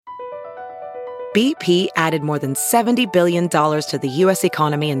BP added more than $70 billion to the U.S.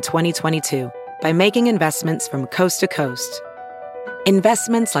 economy in 2022 by making investments from coast to coast.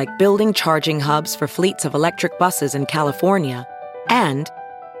 Investments like building charging hubs for fleets of electric buses in California and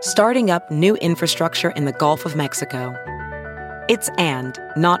starting up new infrastructure in the Gulf of Mexico. It's and,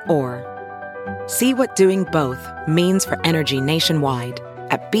 not or. See what doing both means for energy nationwide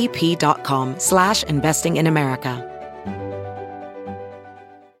at bp.com/investing in America.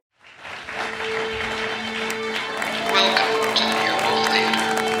 Welcome to the New World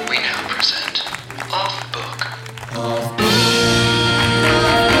Theater. We now present Off Book.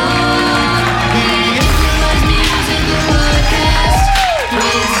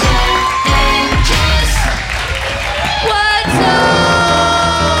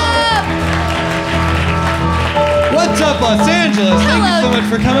 What's up, Los Angeles? Thank you so much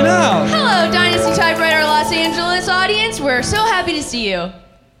for coming out. Hello, Dynasty Typewriter Los Angeles audience. We're so happy to see you.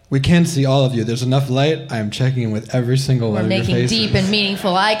 We can't see all of you. There's enough light. I am checking in with every single one of your We're making faces. deep and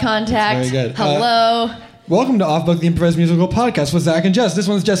meaningful eye contact. Very good. Hello. Welcome to Off Book, the improvised musical podcast with Zach and Jess. This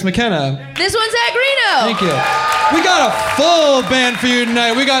one's Jess McKenna. This one's Zach Reno. Thank you. We got a full band for you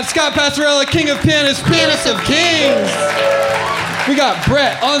tonight. We got Scott Passarella, King of Pianists, Pianist of Kings. We got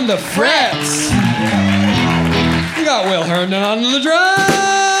Brett on the frets. We got Will Herndon on the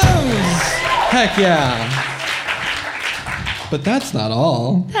drums. Heck yeah. But that's not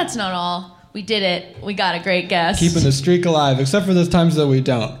all. That's not all. We did it. We got a great guest. Keeping the streak alive, except for those times that we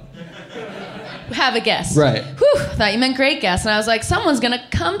don't. Have a guest. Right. Whew, thought you meant great guest, and I was like, someone's gonna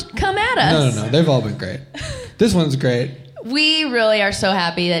come at us. No. They've all been great. This one's great. We really are so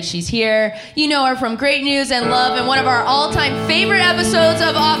happy that she's here. You know her from Great News and Love and one of our all-time favorite episodes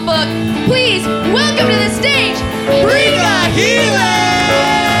of Off Book. Please welcome to the stage, Brika Healy!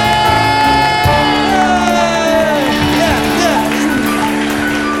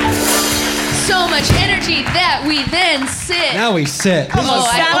 So much energy that we then sit. Now we sit.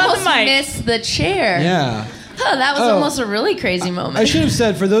 I almost mic. missed the chair. Yeah. Oh, that was almost a really crazy moment. I should have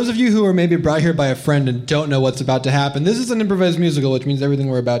said, for those of you who are maybe brought here by a friend and don't know what's about to happen, this is an improvised musical, which means everything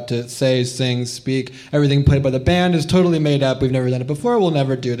we're about to say, sing, speak, everything played by the band is totally made up. We've never done it before. We'll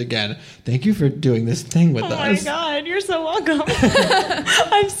never do it again. Thank you for doing this thing with us. Oh my God, you're so welcome.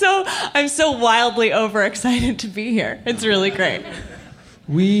 I'm so wildly overexcited to be here. It's really great.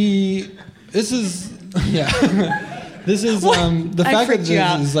 This is the fact that freaked you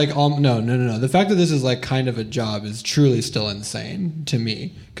out. this is like no. The fact that this is like kind of a job is truly still insane to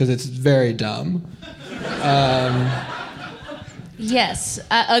me because it's very dumb. Yes,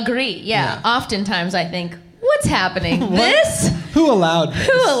 I agree. Yeah. Yeah. Oftentimes I think, what's happening? This? Who allowed this?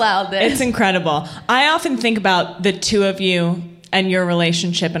 Who allowed this? It's incredible. I often think about the two of you and your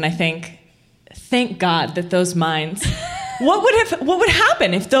relationship, and I think, thank God that those minds. What would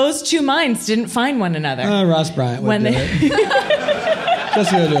happen if those two minds didn't find one another? Ross Bryant would do it.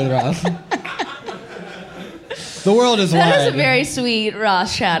 Just gonna do it, Ross. The world is wide. That is a very sweet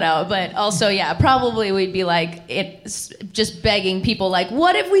Ross shout out, but also, yeah, probably we'd be like, it's just begging people like,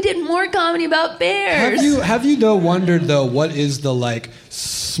 what if we did more comedy about bears? Have you though wondered though what is the like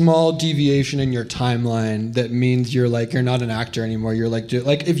small deviation in your timeline that means you're not an actor anymore? You're like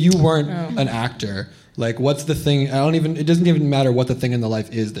if you weren't an actor. Like, what's the thing? It doesn't even matter what the thing in the life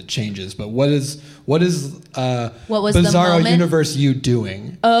is that changes, but what is What was the Bizarro moment? Universe you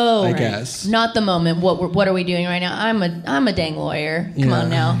doing? Oh, I right. guess. Not the moment. What are we doing right now? I'm a dang lawyer. Come on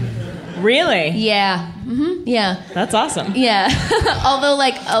now. Really? Yeah. Mm-hmm. Yeah. That's awesome. Yeah. Although,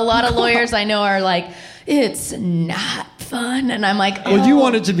 like, a lot of lawyers I know are like, it's not fun, and I'm like, Well, you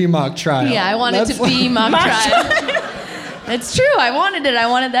want it to be mock trial. Yeah, I want it to be mock trial. It's true. I wanted it. I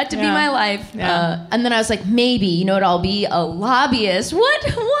wanted that to be my life. Yeah. And then I was like, maybe, you know what? I'll be a lobbyist.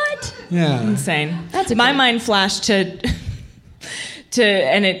 What? Yeah. Insane. That's my mind flashed to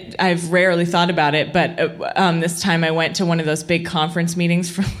I've rarely thought about it, but this time I went to one of those big conference meetings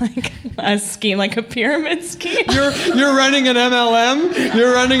for like a scheme, like a pyramid scheme. You're running an MLM?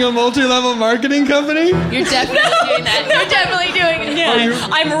 You're running a multi-level marketing company? You're definitely doing that. You're definitely doing it. Yeah,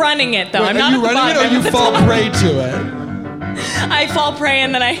 I'm running it though. Wait, I'm not are you at the running bottom. it or you fall prey to it? I fall prey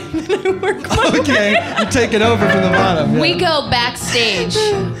and then I work my Okay, way. you take it over from the bottom. Yeah. We go backstage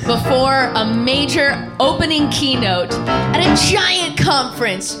before a major opening keynote at a giant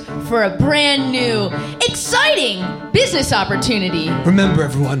conference for a brand new, exciting business opportunity. Remember,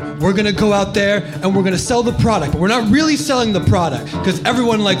 everyone, we're going to go out there and we're going to sell the product, but we're not really selling the product because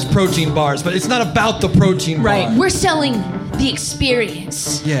everyone likes protein bars, but it's not about the protein Right. bar. We're selling the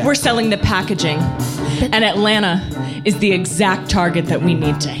experience. Yeah. We're selling the packaging. And Atlanta is the exact target that we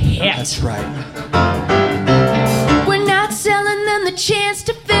need to hit. That's right. We're not selling them the chance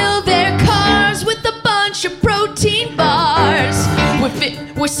to fill their cars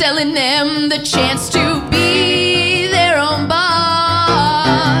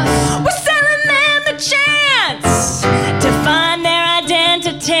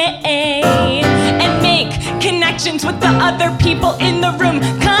friends with the other people in the room,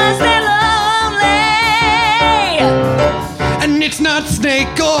 'cause they're lonely. And it's not snake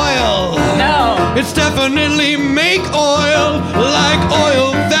oil. No. It's definitely make oil, like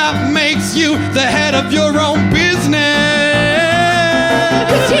oil that makes you the head of your own business.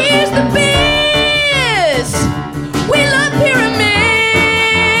 'Cause here's the biz. We love pyramids.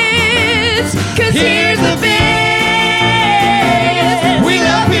 'Cause here's the biz. We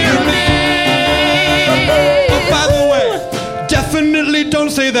love pyramids. But by the way, definitely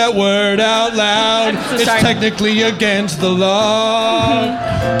don't say that word out loud. I'm so It's sorry. technically against the law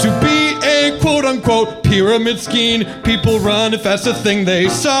to be a quote-unquote pyramid scheme. People run if that's the thing they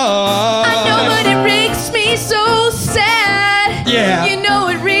saw. I know, but it makes me so sad. Yeah. You know,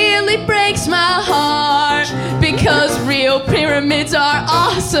 it really breaks my heart because real pyramids are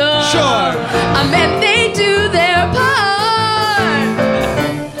awesome. Sure. I mean, they do their part.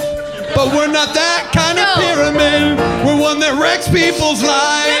 But we're not that kind No. of pyramid. We're one that wrecks people's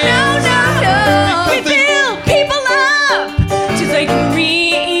lives. No. We build people up till they can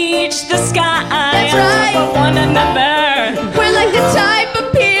reach the sky. That's right. For one another. We're like the type of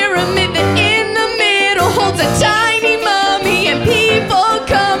pyramid that in the middle holds a tiny mummy, and people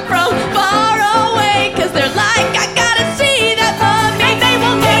come from far away 'cause they're like, I gotta see that mummy. And they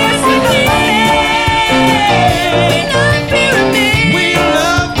will never see the We love pyramids. We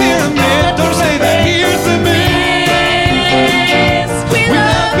love pyramid. Don't say that. Here's the myth. We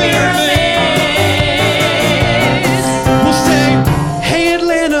love pyramids. We'll say, hey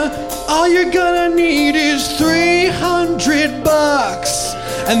Atlanta, all you're gonna need is $300,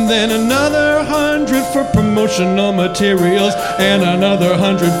 and then another 100 for promotional materials, and another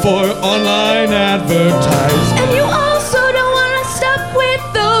 100 for online advertising. And you also don't want to stop with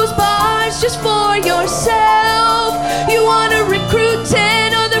those bars just for yourself. You want to recruit 10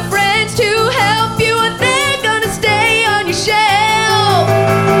 other friends to help you, and they're gonna stay on your shelf.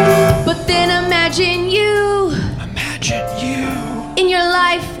 But then imagine you. Imagine you. In your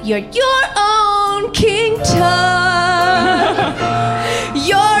life, you're your own King Tut.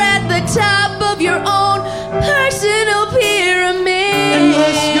 You're at the top of your own personal pyramid.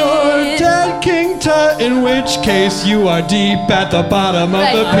 Unless you're dead King Tut, in which case you are deep at the bottom of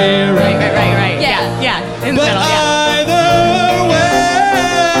the pyramid. Right. Yeah. In the But middle, yeah. either way,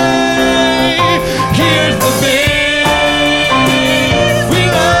 here's the bit. We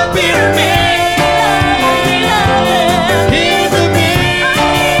love pyramids. Here's the bit.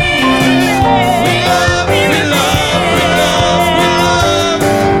 We love pyramids.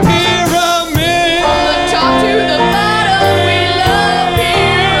 From the top to the bottom, we love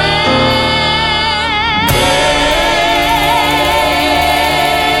pyramids.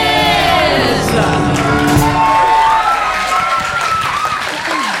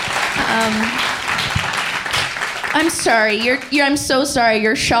 I'm sorry. I'm so sorry.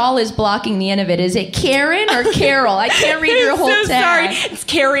 Your shawl is blocking the end of it. Is it Karen or Carol? I can't read your whole so tag. sorry. It's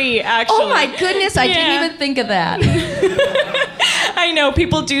Carrie, actually. Oh my goodness! I Yeah. didn't even think of that. I know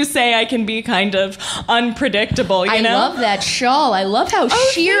people do say I can be kind of unpredictable. You I know? love that shawl. I love how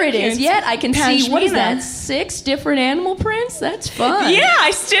sheer it thank you. is. Yet I can see, what is Pashmina. that? 6 different animal prints? That's fun. Yeah,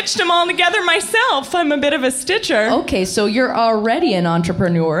 I stitched them all together myself. I'm a bit of a stitcher. Okay, so you're already an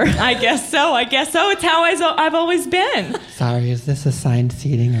entrepreneur. I guess so. It's how I've always been. Sorry, is this assigned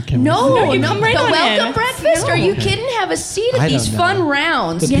seating or can No, you come right the on welcome in. breakfast. Are you kidding? Have a seat at I these don't fun know.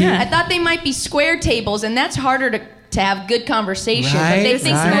 rounds. Yeah. I thought they might be square tables, and that's harder to have good conversation. But they Right,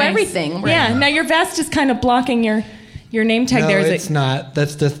 think right. through everything. Yeah. Now your vest is kind of blocking your name tag. No, there. Is it's it? not.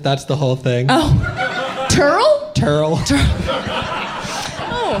 That's the whole thing. Oh, Turl? Turl.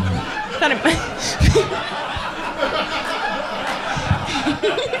 oh. Thought it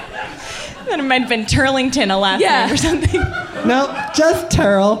thought it might have been Turlington, a last Yeah. name or something. No, just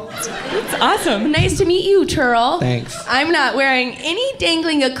Turl. It's awesome. Nice to meet you, Turl. Thanks. I'm not wearing any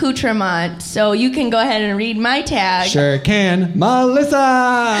dangling accoutrement, so you can go ahead and read my tag. Sure can.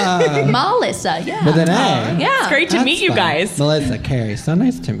 Melissa. Melissa, yeah. With an A. Yeah. It's great to That's meet you fun. guys. Melissa Carey, so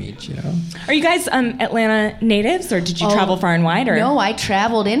nice to meet you. Are you guys Atlanta natives, or did you travel far and wide? Or No, I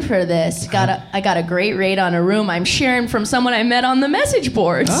traveled in for this. I got a great rate on a room. I'm sharing from someone I met on the message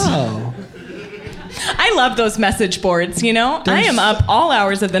boards. Oh. I love those message boards. You know, They're I am up all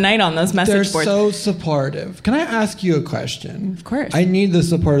hours of the night on those They're message boards. so supportive. Can I ask you a question? Of course. I need the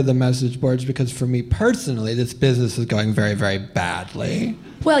support of the message boards because for me personally, this business is going very, very badly.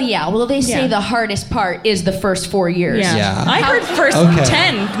 Well, yeah. Well, they say Yeah. the hardest part is the first 4 years. Yeah. Yeah. I heard first Okay.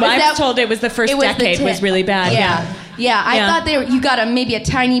 10. I that- was told it was the first It was the decade was 10. really bad. Yeah. Yeah, I thought you got maybe a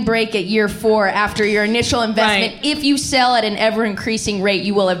tiny break at year 4 after your initial investment. Right. If you sell at an ever-increasing rate,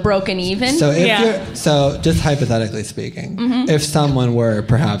 you will have broken even. So just hypothetically speaking, if someone were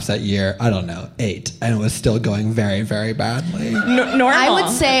perhaps at year, I don't know, 8, and it was still going very, very badly. Normal.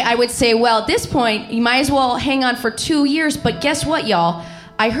 I would say, well, at this point, you might as well hang on for 2 years. But guess what, y'all?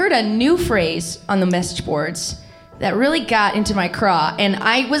 I heard a new phrase on the message boards that really got into my craw, and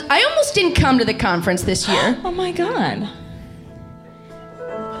I almost didn't come to the conference this year. Oh my God.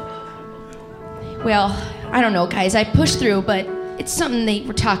 Well, I don't know, guys. I pushed through, but it's something they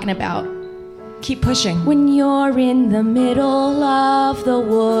were talking about. Keep pushing. When you're in the middle of the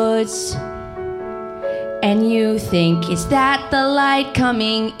woods and you think, is that the light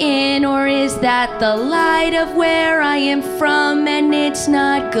coming in, or is that the light of where I am from? And it's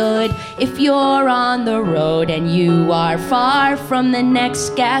not good if you're on the road and you are far from the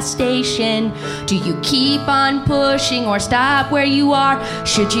next gas station. Do you keep on pushing or stop where you are?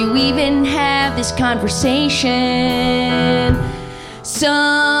 Should you even have this conversation?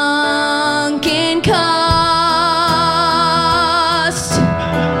 Sunken cost.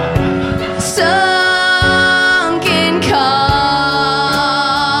 Sunken cost.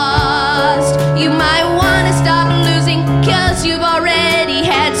 You might want to stop losing, 'cause you've already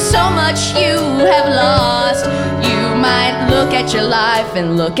had so much you have lost. You might look at your life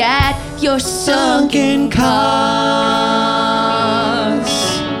and look at your sunken cost.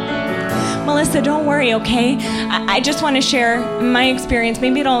 Melissa, don't worry, okay? I just want to share my experience.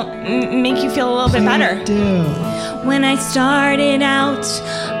 Maybe it'll make you feel a little bit better. When I started out,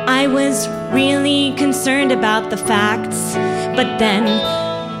 I was really concerned about the facts. But then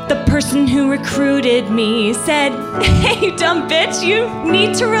the person who recruited me said, "Hey, dumb bitch, you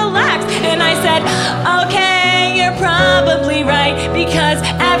need to relax." And I said, "Okay, you're probably right, because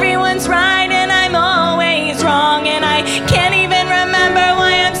everyone's right and I'm always wrong. And I can't even remember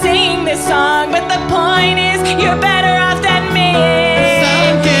why I'm singing this song. But the point is, you're better off than me."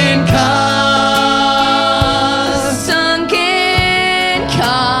 Sunken cost. Sunken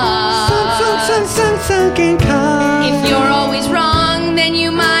cost. Sunken cost. If you're always wrong, then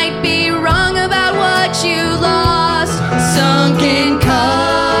you might be wrong about what you lost. Sunken cost.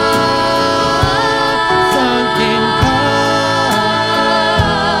 Sunken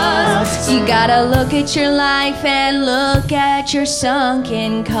cost. You gotta look at your life and look at your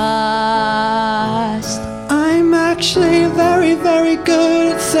sunken cost. I'm actually very, very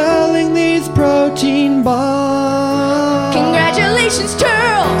good at selling these protein bars. Congratulations,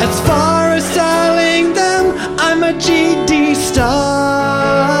 Turl! As far as selling them, I'm a GD star.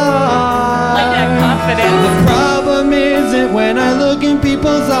 Like that confidence. The problem isn't when I look in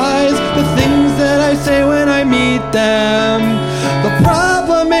people's eyes, the things that I say when I meet them. The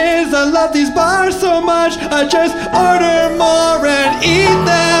problem is I love these bars so much, I just order more and eat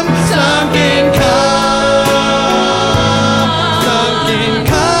them. Sunken cost. Sunken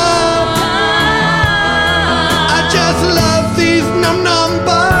cost. I just love these num-num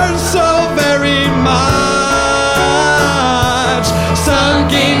bars so very much.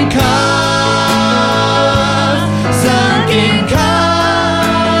 Sunken cost. Sunken cost.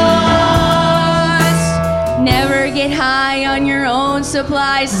 Never get high on your own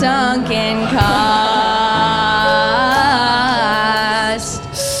supply. Sunken cost.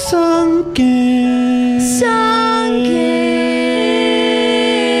 Sunken. Sunken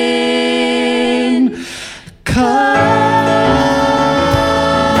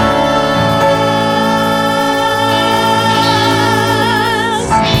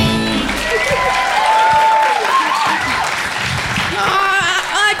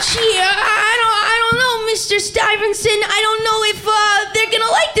I don't know, Mr. Stuyvesant. I don't know if they're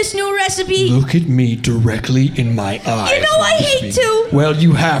gonna like this new recipe. Look at me directly in my eyes. You know I when you hate speak. to. Well,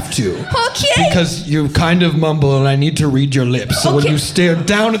 you have to. Okay. Because you kind of mumble and I need to read your lips. So when Okay. you stare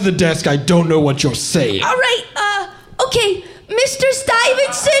down at the desk, I don't know what you're saying. All right, okay, Mr.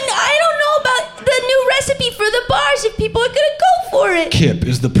 Stuyvesant, I don't know about the new recipe for the bars, if people are gonna go for it. Kip,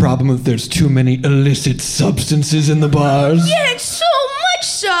 is the problem if there's too many illicit substances in the bars? Yeah, it's so much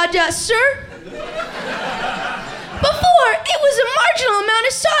sawdust, sir. Before, it was a marginal amount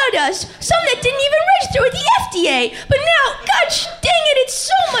of sawdust, some that didn't even register with the FDA. But now, gosh dang it, it's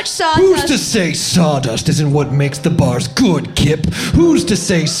so much sawdust. Who's to say sawdust isn't what makes the bars good, Kip? Who's to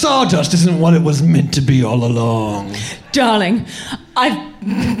say sawdust isn't what it was meant to be all along? Darling, I've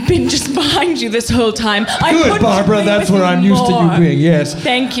been just behind you this whole time. I Good, couldn't Barbara, agree that's with what you I'm used to more. you being, yes.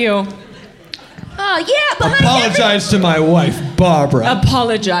 Thank you. Oh, yeah, behind Apologize to my wife, Barbara.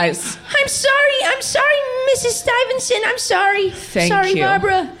 Apologize. I'm sorry, Mrs. Stuyvesant. I'm sorry. Thank you.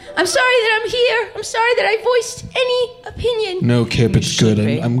 Barbara. I'm sorry that I'm here. I'm sorry that I voiced any opinion. No, Kip, it's should good.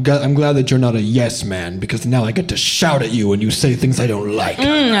 be. I'm glad that you're not a yes man, because now I get to shout at you when you say things I don't like.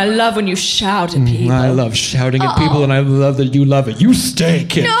 I love when you shout at people. I love shouting at people, and I love that you love it. You stay,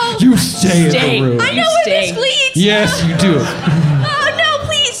 Kip. No. You stay in Stay. the room. I know where this leads. Yes, you do. Oh, no,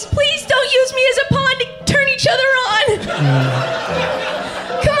 please don't use me as a pawn to turn each other on.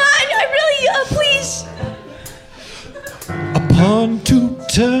 Come on, I really, please. Upon to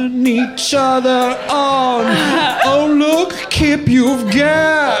turn each other on. Oh, look, Kip, you've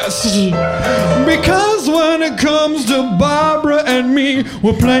guessed. Because when it comes to Barbara and me,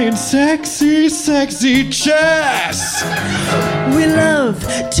 we're playing sexy, sexy chess. We love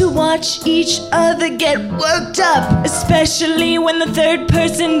to watch each other get worked up, especially when the third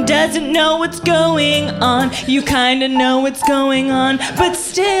person doesn't know what's going on. You kinda know what's going on, but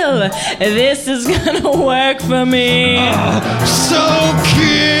still, this is gonna work for me. So,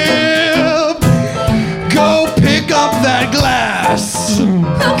 Kip, go pick up that glass.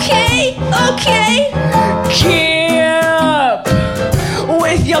 Okay. Kip,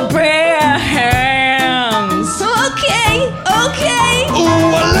 with your bare hands. Okay.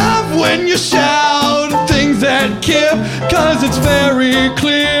 Ooh, I love when you shout things at Kip, 'cause it's very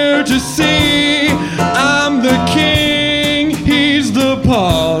clear to see I'm the king, he's the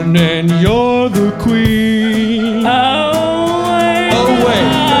pawn, and you're the queen. Oh, wait.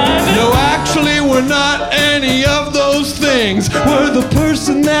 No, actually, we're not any of those things. We're the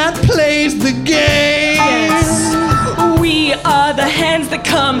person that plays the game. Yes. We are the hands that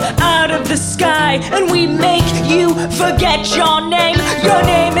come out of the sky, and we make you forget your name. Your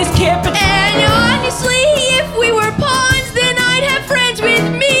name is Kip. And honestly, if we were pawns, then I'd have friends with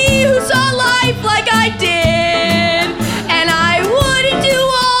me who saw life like I did. And I wouldn't do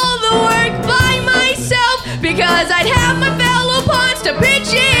all the work by myself, because I'd have my fellow pawns to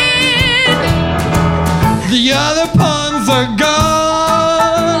pitch in. The other pawns are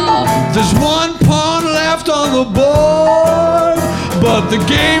gone. There's one pawn left on the board, but the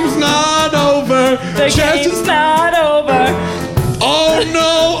game's not over. The game's not over. Oh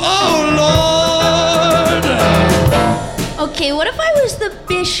no, oh Lord. Okay, what if I was the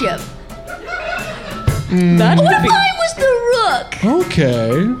bishop? That What could if be, I was the rook?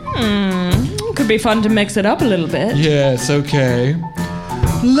 Okay. could be fun to mix it up a little bit. Yes, okay.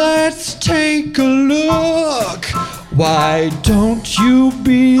 Let's take a look. Why don't you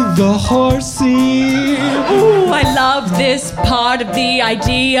be the horsey? Ooh, I love this part of the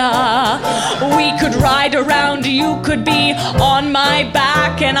idea. We could ride around, you could be on my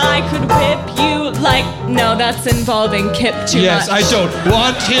back, and I could whip you like... No, that's involving Kip too Yes, much. I don't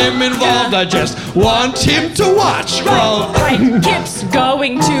want him involved. I just want him to watch. Right. Kip's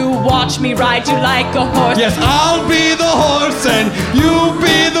going to watch me ride you like a horse. Yes, I'll be the horse and you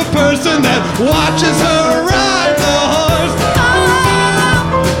be the person that watches her ride the horse.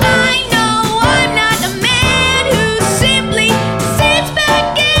 I know I'm not a man who simply sits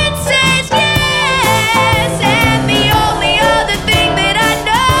back and says yes. And the only other thing that I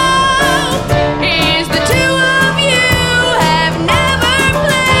know is the two of you have never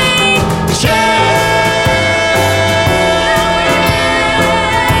played chess.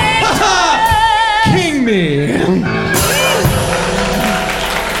 King me.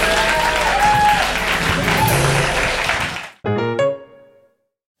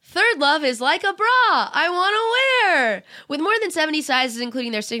 Third Love is like a bra I want to wear. With more than 70 sizes,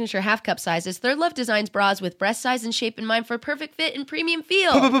 including their signature half-cup sizes, Third Love designs bras with breast size and shape in mind for perfect fit and premium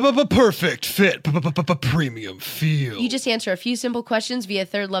feel. Perfect fit. Premium feel. You just answer a few simple questions via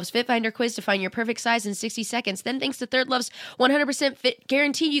Third Love's Fit Finder quiz to find your perfect size in 60 seconds. Then, thanks to Third Love's 100% fit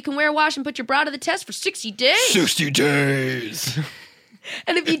guarantee, you can wear, wash, and put your bra to the test for 60 days. 60 days.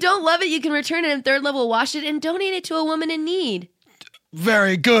 And if you don't love it, you can return it, and Third Love will wash it and donate it to a woman in need.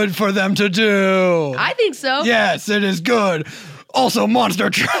 Very good for them to do. I think so. Yes, it is good. Also, monster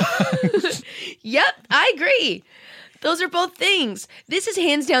trucks. Yep, I agree. Those are both things. This is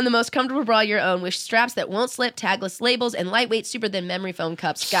hands down the most comfortable bra you'll own, with straps that won't slip, tagless labels, and lightweight, super thin memory foam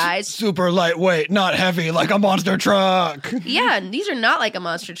cups, guys. Super lightweight, not heavy like a monster truck. Yeah, and these are not like a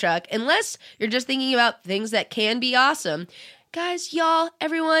monster truck, unless you're just thinking about things that can be awesome. Guys, y'all,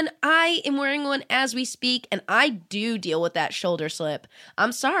 everyone, I am wearing one as we speak, and I do deal with that shoulder slip.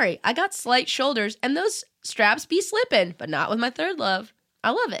 I'm sorry, I got slight shoulders, and those straps be slipping, but not with my Third Love.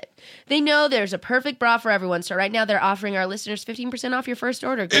 I love it. They know there's a perfect bra for everyone, so right now they're offering our listeners 15% off your first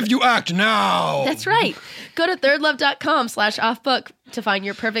order. If you act now. That's right. Go to thirdlove.com/offbook to find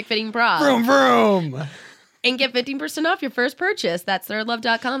your perfect fitting bra. Vroom, vroom. And get 15% off your first purchase. That's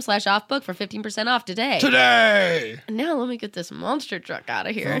thirdlove.com/offbook for 15% off today. Today! And now let me get this monster truck out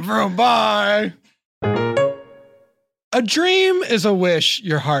of here. Bye! A dream is a wish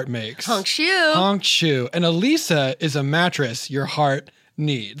your heart makes. Honk shoe. Honk shoe. And a Lisa is a mattress your heart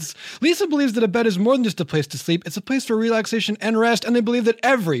needs. Lisa believes that a bed is more than just a place to sleep. It's a place for relaxation and rest, and they believe that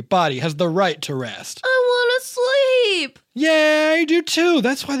every body has the right to rest. I want to sleep. Yeah, I do too.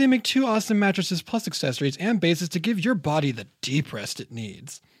 That's why they make 2 awesome mattresses plus accessories and bases to give your body the deep rest it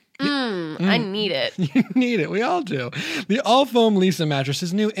needs. I need it. You need it. We all do. The all-foam Lisa mattress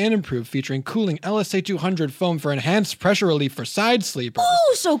is new and improved, featuring cooling LSA 200 foam for enhanced pressure relief for side sleepers.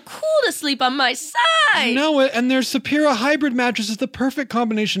 Oh, so cool to sleep on my side. You know it. And their Sapira hybrid mattress is the perfect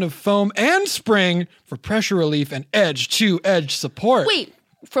combination of foam and spring for pressure relief and edge-to-edge support. Wait,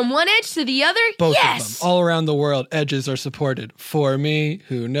 from one edge to the other? Both yes. of them. All around the world, edges are supported. For me,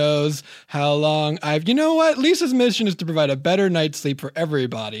 who knows how long You know what? Lisa's mission is to provide a better night's sleep for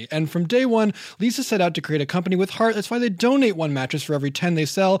everybody. And from day one, Lisa set out to create a company with heart. That's why they donate 1 mattress for every 10 they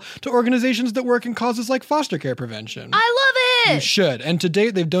sell to organizations that work in causes like foster care prevention. I love it. You should. And to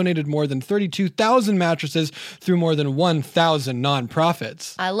date, they've donated more than 32,000 mattresses through more than 1,000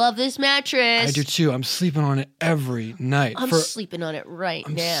 nonprofits. I love this mattress. I do too. I'm sleeping on it every night. I'm sleeping on it right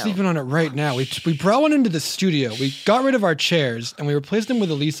I'm now. sleeping on it right now. We brought one into the studio. We got rid of our chairs and we replaced them with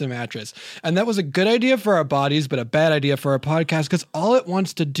a Lisa mattress. And that was a good idea for our bodies, but a bad idea for our podcast because all it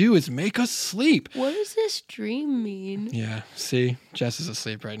wants to do is make us sleep. What does this dream mean? Yeah, see, Jess is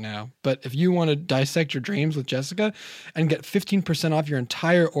asleep right now. But if you want to dissect your dreams with Jessica and get 15% off your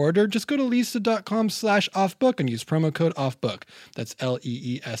entire order, just go to lisa.com/offbook and use promo code offbook. That's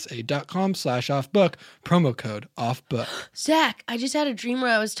LEESA.com/offbook, promo code offbook. Zach, I just had a dream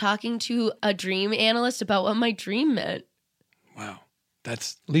where I was talking to a dream analyst about what my dream meant. Wow,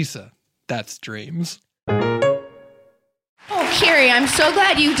 that's Lisa. That's dreams. Oh, Carrie, I'm so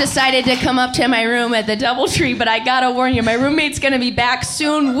glad you decided to come up to my room at the DoubleTree, but I gotta warn you, my roommate's gonna be back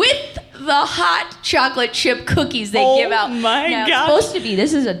soon with the hot chocolate chip cookies they give out. Oh my now, God. It's supposed to be,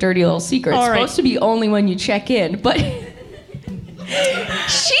 this is a dirty little secret, it's supposed to be only when you check in, but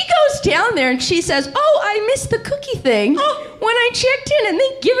she goes down there and she says, oh, I missed the cookie thing when I checked in, and they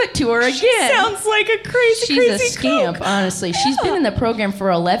give it to her again. She sounds like a crazy She's a scamp, kook. honestly. She's been in the program for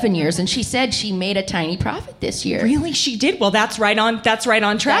 11 years, and she said she made a tiny profit this year. Really, she did. Well, that's right on track, That's right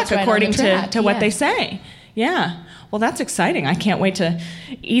on according the track, to what yeah. they say. Yeah. Well, that's exciting. I can't wait to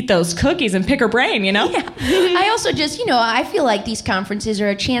eat those cookies and pick her brain, you know? Yeah. I also just, I feel like these conferences are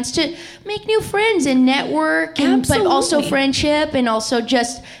a chance to make new friends and network, but also friendship, and also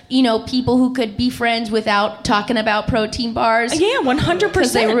just, people who could be friends without talking about protein bars. Yeah, 100%.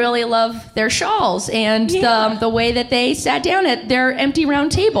 Because they really love their shawls and the way that they sat down at their empty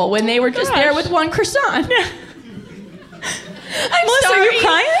round table when they were just there with one croissant. Yeah. I'm Melissa, sorry. are you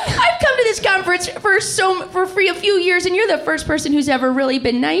crying? I've come to this conference for free a few years, and you're the first person who's ever really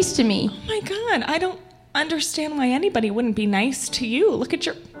been nice to me. Oh my God, I don't understand why anybody wouldn't be nice to you. Look at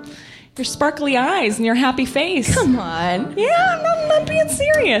your sparkly eyes and your happy face. Come on. Yeah, I'm not being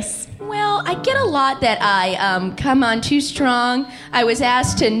serious. Well, I get a lot that I come on too strong. I was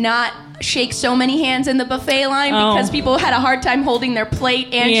asked to not shake so many hands in the buffet line because people had a hard time holding their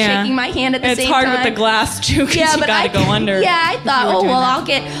plate and shaking my hand at the same time. It's hard with the glass too because you gotta go under. Yeah, I thought,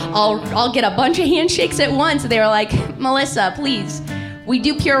 I'll get a bunch of handshakes at once. They were like, Melissa, please, we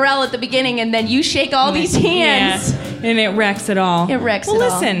do Purell at the beginning and then you shake all these hands. Yeah, and it wrecks it all. It wrecks it all.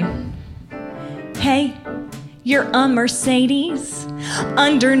 Well, listen. Hey, you're a Mercedes.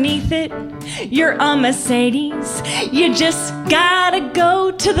 Underneath it, you're a Mercedes. You just gotta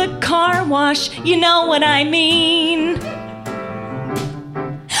go to the car wash. You know what I mean.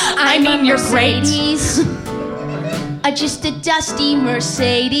 I mean, you're great. Just a dusty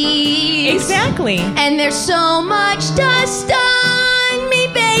Mercedes. Exactly. And there's so much dust on me,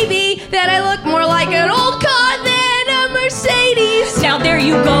 baby, that I look more like an old car than a Mercedes. Now there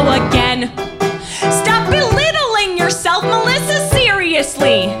you go again. Stop belittling yourself, Melissa,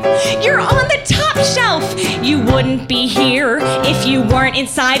 seriously. You're on the top shelf. You wouldn't be here if you weren't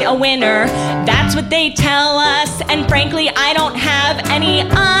inside a winner. That's what they tell us, and frankly, I don't have any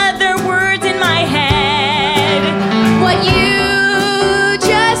other words in my head. What you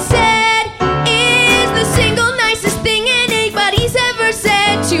just said is the single nicest thing anybody's ever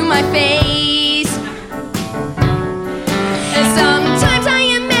said to my face. And sometimes I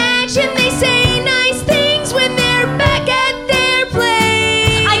imagine they say nice things when they're back at their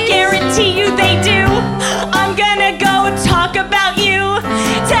place. I guarantee you they do. I'm gonna go talk about you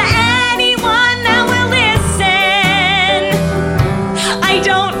to anyone that will listen.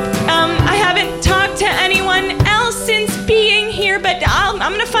 I haven't talked to anyone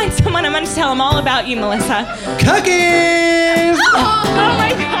find someone, I'm going to tell them all about you, Melissa. Cookies! Oh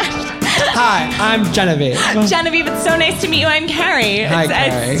my gosh. Hi, I'm Genevieve. Genevieve, it's so nice to meet you. I'm Carrie. Hi,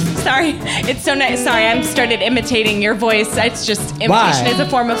 Carrie. Sorry, it's so nice. Sorry, I started imitating your voice. It's just imitation Why? is a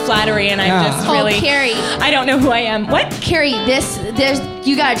form of flattery, and Yeah. I'm just Oh, really. Carrie. I don't know who I am. What? Carrie,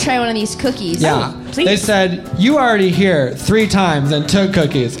 you gotta try one of these cookies. Yeah. please. They said, you were already here 3 times and took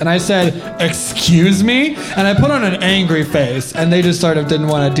cookies. And I said, excuse me? And I put on an angry face, and they just sort of didn't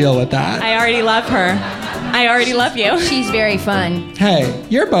want to deal with that. I already love her. I already love you. She's very fun. Hey,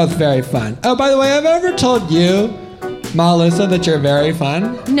 you're both very fun. Oh, by the way, have I ever told you, Melissa, that you're very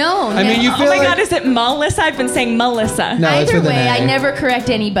fun? No. I mean, you Oh feel my like... God, is it Melissa? I've been saying Melissa. No, it's Either with an way, A. I never correct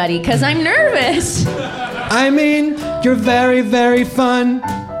anybody because I'm nervous. I mean, you're very, very fun.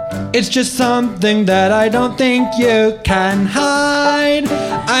 It's just something that I don't think you can hide.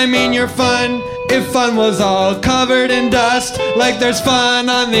 I mean, you're fun. If fun was all covered in dust, like there's fun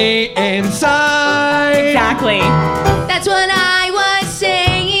on the inside. Exactly. That's what I was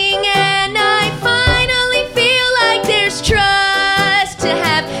saying, and I finally feel like there's trust to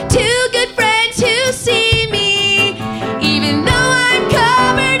have 2 good friends who see me, even though I'm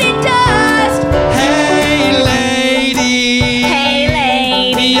covered in dust. Hey, lady. Hey,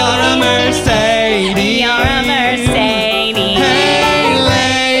 lady. You're a Mercedes. You're a Mercedes. Hey,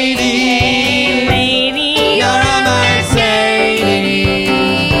 lady. Hey, lady. You're a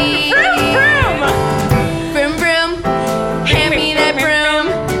Mercedes. Vroom, vroom. Vroom, vroom, hand me that broom.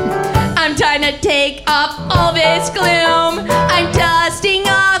 I'm trying to take off all this gloom. I'm dusting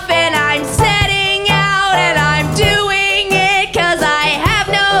off and I'm setting out, and I'm doing it 'cause I have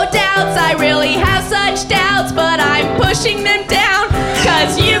no doubts. I really have such doubts, but I'm pushing them down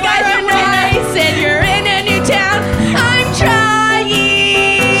 'cause you guys are nice and you're in a new town. I'm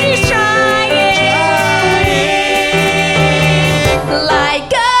trying. She's trying.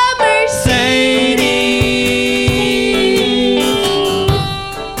 Like a Mercedes.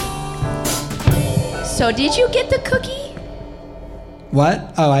 So did you get the cookie?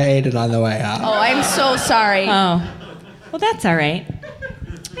 What? Oh, I ate it on the way out. Oh, I'm so sorry. Oh. Well, that's all right.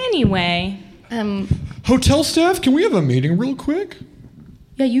 Anyway. Hotel staff, can we have a meeting real quick?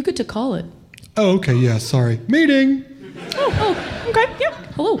 Yeah, you get to call it. Oh, okay, yeah, sorry. Meeting! Okay. Yep.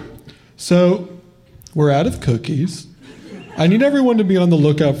 Hello. So, we're out of cookies. I need everyone to be on the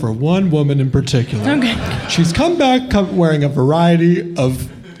lookout for one woman in particular. Okay. She's come back wearing a variety of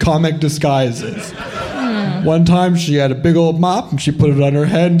comic disguises. One time she had a big old mop and she put it on her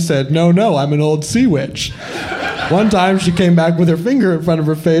head and said, "No, I'm an old sea witch." One time she came back with her finger in front of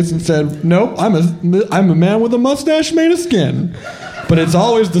her face and said, "Nope, I'm a man with a mustache made of skin." But it's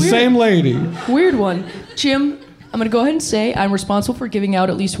always the same lady. Weird one. Jim, I'm going to go ahead and say I'm responsible for giving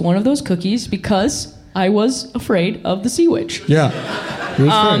out at least one of those cookies because I was afraid of the sea witch. Yeah. He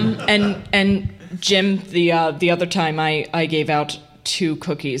was great. And Jim, the other time I gave out 2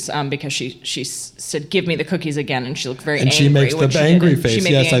 cookies because she said, "Give me the cookies again," and she looked very And angry. she makes when the she did angry it. face. She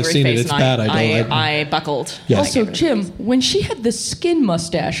made Yes, the I've angry seen it. face, It's and bad. I buckled. Yes. Also, Jim, when she had the skin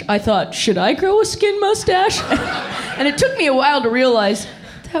mustache, I thought, should I grow a skin mustache? And it took me a while to realize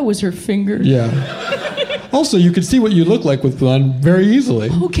that was her finger. Yeah. Also, you can see what you look like with one very easily.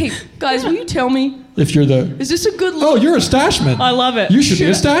 Okay, guys, will you tell me, If you're the... is this a good look? Oh, you're a stashman. I love it. You should be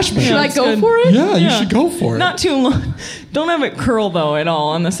a stashman. Should I it's go good. for it? Yeah, you should go for it. Not too long. Don't have it curl though at all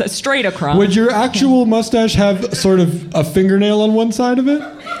on the side, straight across. Would your actual mustache have sort of a fingernail on one side of it?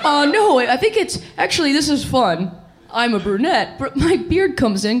 No, I think it's, actually, this is fun. I'm a brunette, but my beard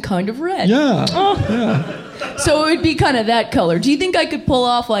comes in kind of red. Yeah. So it would be kind of that color. Do you think I could pull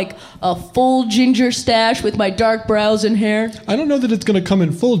off like a full ginger stash with my dark brows and hair? I don't know that it's going to come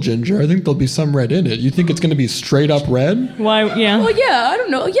in full ginger. I think there'll be some red in it. You think it's going to be straight up red? Why? Yeah. Well, yeah, I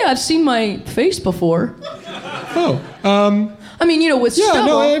don't know. Yeah, I've seen my face before. Oh. I mean, with Yeah, stubble.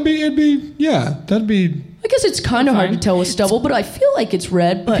 no, it'd be, yeah, that'd be... I guess it's kind of hard to tell with stubble, but I feel like it's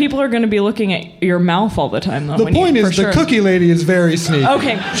red. But People are going to be looking at your mouth all the time, though. The when you- point for is, the sure. cookie lady is very sneaky.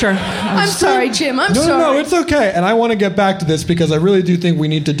 Okay, sure. I'm sorry, Jim. I'm No, sorry. no, it's okay. And I want to get back to this because I really do think we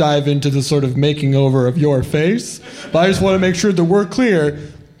need to dive into the sort of making over of your face. But I just want to make sure that we're clear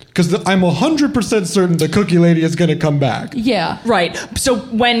because I'm 100% certain the cookie lady is going to come back. Yeah. Right. So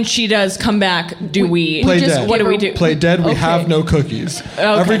when she does come back, do we? Play just dead. What do we give her- do? Play dead, we Okay. have no cookies.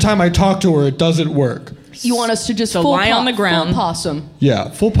 Every time I talk to her, it doesn't work. You want us to just So full lie on the ground. full possum. Yeah,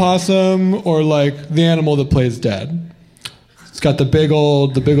 full possum or like the animal that plays dead. It's got the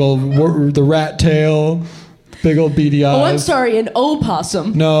the rat tail, big old beady eyes. Oh, I'm sorry, an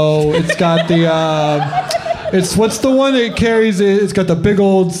opossum. No, it's got the, it's, what's the one that carries it? It's got the big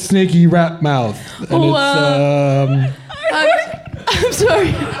old snaky rat mouth. And Oh, it's, I'm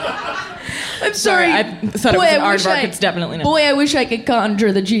sorry. I'm sorry. I thought it was an aardvark. It's definitely not. Boy, I wish I could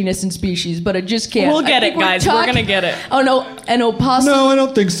conjure the genus and species, but I just can't. We'll get it, guys. We're gonna get it. Oh no, an opossum. No, I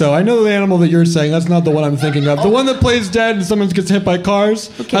don't think so. I know the animal that you're saying. That's not the one I'm thinking of. The one that plays dead and someone gets hit by cars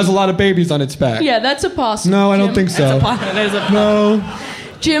has a lot of babies on its back. Yeah, that's a possum. No, I don't Jim. think so. There's a No.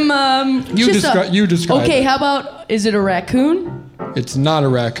 Jim, You just describe Okay, it. how about, is it a raccoon? It's not a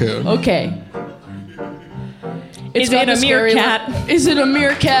raccoon. Okay. Is got it a the scary meerkat? Is it a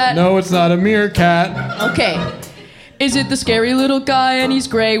meerkat? No, it's not a meerkat. Okay. Is it the scary little guy and he's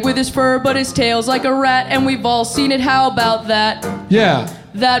gray with his fur but his tail's like a rat and we've all seen it? How about that? Yeah.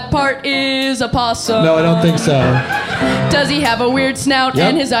 That part is a possum. No, I don't think so. Does he have a weird snout Yep.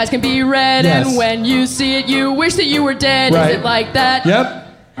 and his eyes can be red Yes. and when you see it you wish that you were dead? Right. Is it like that? Yep.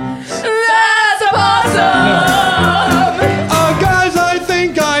 That's a possum! Guys, I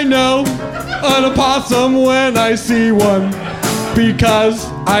think I know an opossum when I see one. Because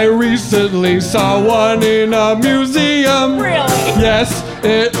I recently saw one in a museum. Really? Yes,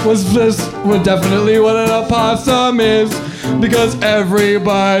 it was definitely what an opossum is. Because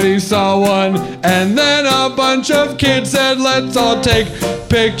everybody saw one. And then a bunch of kids said, let's all take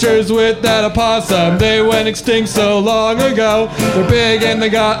pictures with that opossum. They went extinct so long ago. They're big and they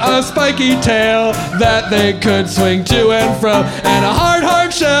got a spiky tail that they could swing to and fro. And a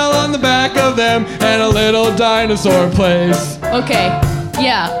hard shell on the back of them. And a little dinosaur place. Okay,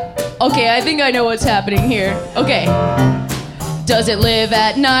 yeah. Okay, I think I know what's happening here. Okay. Does it live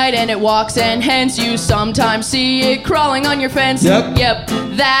at night and it walks and hence you sometimes see it crawling on your fence? Yep. Yep.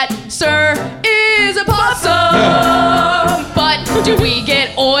 That, sir, is a possum. Yeah. But do we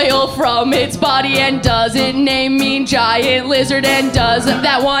get oil from its body and does it name mean giant lizard and does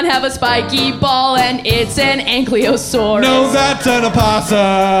that one have a spiky ball and it's an ankylosaurus? No, that's an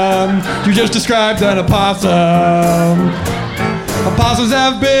opossum. You just described an opossum. Opossums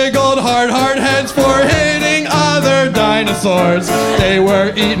have big old hard heads for hitting other dinosaurs. They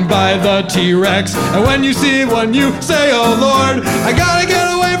were eaten by the T-Rex. And when you see one, you say, oh Lord, I gotta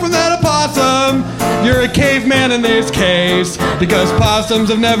get away from that opossum. You're a caveman in this case, because possums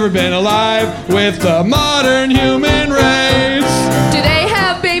have never been alive with the modern human race. Do they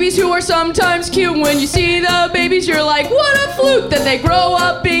have babies who are sometimes cute? When you see the babies, you're like, what a fluke that they grow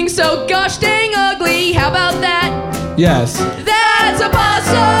up being so gosh dang ugly. How about that? Yes. That's a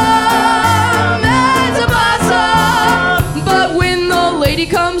possum! That's a possum! But when the lady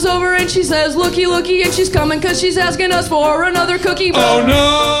comes over and she says, looky, looky, and she's coming because she's asking us for another cookie. Oh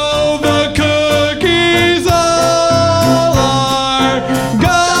no, the cookies all are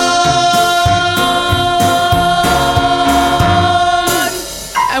gone!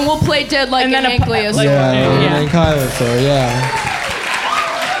 And we'll play dead like And an then a ankylosaur. Yeah, an ankylosaur, yeah.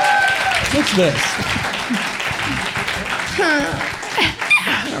 What's this?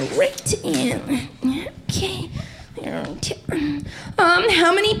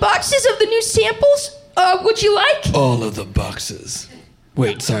 How many boxes of the new samples would you like? All of the boxes.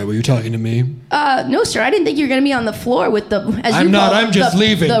 Wait, sorry, were you talking to me? No, sir. I didn't think you were going to be on the floor with the. As I'm you not, call it, I'm just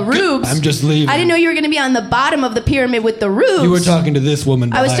leaving. The rubes. I'm just leaving. I didn't know you were going to be on the bottom of the pyramid with the rubes. You were talking to this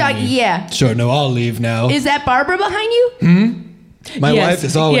woman I was behind talking. me. Yeah. Sure, no, I'll leave now. Is that Barbara behind you? My Yes. wife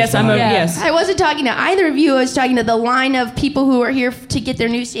is always Yes, I'm fine. Yes. I wasn't talking to either of you. I was talking to the line of people who are here to get their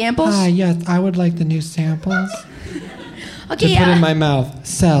new samples. Yes, I would like the new samples. Okay. To put in my mouth.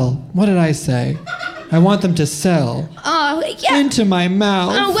 Sell. What did I say? I want them to sell. Yeah. Into my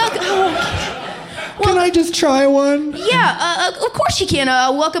mouth. Welcome. Can I just try one? Yeah, of course you can.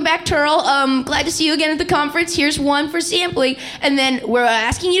 Welcome back, Turl. Glad to see you again at the conference. Here's one for sampling. And then we're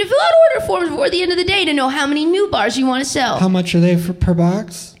asking you to fill out order forms before the end of the day to know how many new bars you want to sell. How much are they per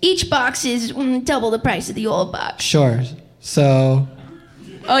box? Each box is double the price of the old box. Sure. So,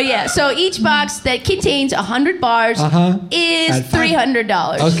 Oh, yeah. So each box that contains 100 bars is At five-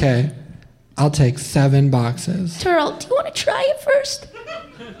 $300. okay. I'll take 7 boxes. Turl, do you want to try it first?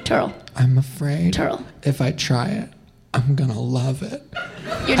 Turl, I'm afraid Turl. if I try it, I'm gonna love it.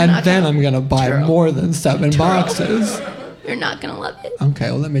 You're And not then gonna, I'm gonna buy Turl. more than 7 boxes. You're not going to love it. Okay,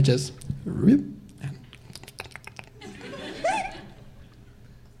 well, let me just.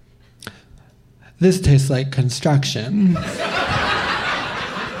 This tastes like construction.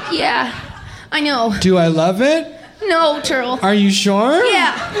 Yeah, I know. Do I love it? No, Turl. Are you sure?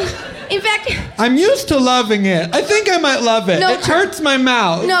 Yeah. In fact, I'm used to loving it. I think I might love it. No, It hurts my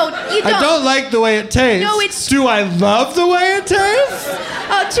mouth. no, you don't. I don't like the way it tastes. No, it's- Do I love the way it tastes?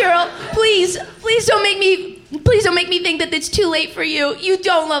 Oh, Turl, please don't make me think that it's too late for you. You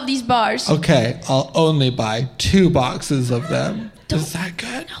don't love these bars. Okay, I'll only buy 2 boxes of them. Is that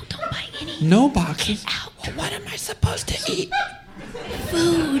good? No, don't buy any. No boxes? Out. Well, what am I supposed to eat?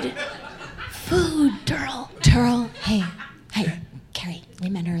 Food, Turl. Hey, Carrie, we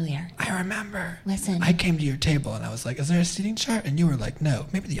met earlier. I remember. Listen. I came to your table and I was like, is there a seating chart? And you were like, no.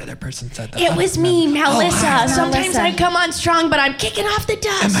 Maybe the other person said that. It was me, Melissa. Sometimes I come on strong, but I'm kicking off the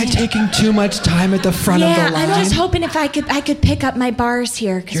dust. Am I taking too much time at the front of the line? I'm just hoping if I could pick up my bars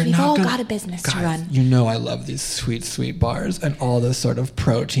here because we've all got a business to Guys, run. You know I love these sweet, sweet bars and all the sort of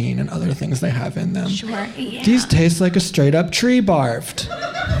protein and other things they have in them. Sure. These taste like a straight up tree barfed.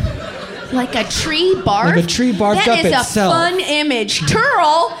 Like a tree barf? Like a tree barfed up itself. itself. That is a fun image.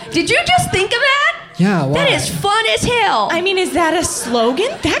 Turl, did you just think of that? Yeah, why? That is fun as hell. I mean, is that a slogan?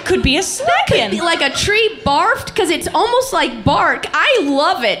 That could be a slogan. Like a tree barfed, because it's almost like bark. I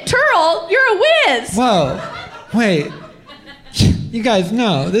love it. Turl, you're a whiz. Whoa, wait. You guys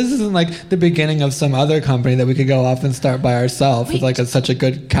know, this isn't like the beginning of some other company that we could go off and start by ourselves with like such a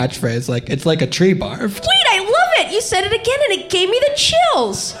good catchphrase. Like, it's like a tree barfed. Wait, I love it. You said it again and it gave me the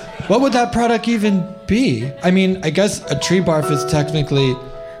chills. What would that product even be? I mean, I guess a tree barf is technically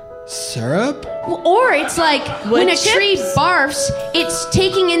syrup? Or it's like when a Wood tree chips? barfs, it's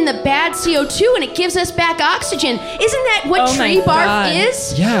taking in the bad CO2 and it gives us back oxygen. Isn't that what Oh my tree barf God.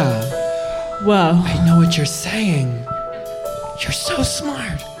 is? Yeah, Whoa. I know what you're saying. You're so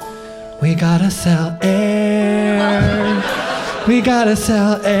smart. We gotta sell air. We gotta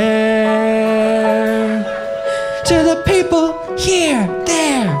sell air to the people here,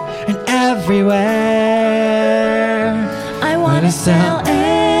 there, and everywhere. I want to sell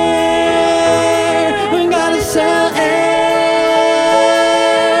air. We gotta sell air.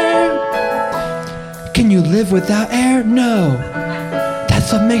 Can you live without air? No.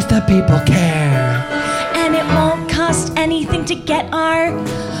 That's what makes the people care. And it won't cost anything to get our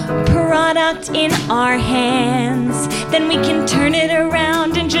product in our hands. Then we can turn it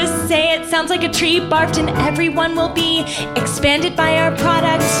around and just say it sounds like a tree barfed, and everyone will be expanded by our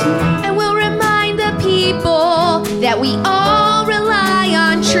product. And we'll remind the people that we all rely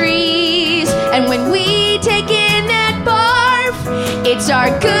on trees. And when we take in that barf, it's our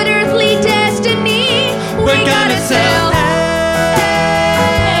good earthly destiny. We gotta sell air.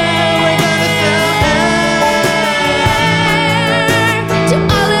 To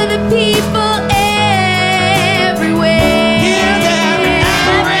all of the people everywhere. Here, there, and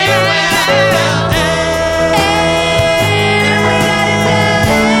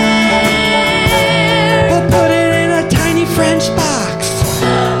We'll put it in a tiny French box,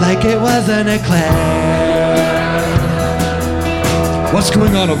 like it was an eclair. What's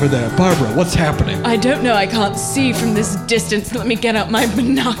going on over there? Barbara, what's happening? I don't know. I can't see from this distance. Let me get out my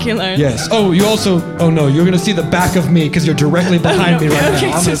binoculars. Yes. Oh, you also... Oh, no, you're going to see the back of me because you're directly behind no. me right Okay,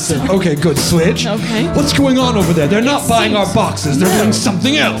 now. I'm so gonna sit- sorry. Okay, good. Switch. Okay. What's going on over there? They're not buying our boxes. They're doing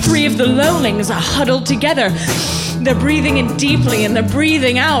something else. 3 of the lowlings are huddled together. They're breathing in deeply and they're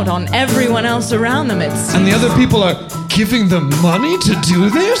breathing out on everyone else around them. And the other people are giving them money to do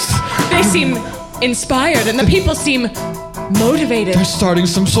this? They seem inspired and the people seem motivated. They're starting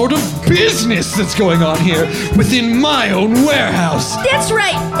some sort of business that's going on here within my own warehouse. That's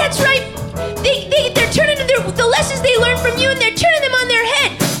right. That's right. They're turning the lessons they learned from you, and they're turning them on their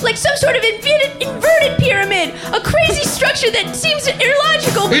head, like some sort of inverted pyramid, a crazy structure that seems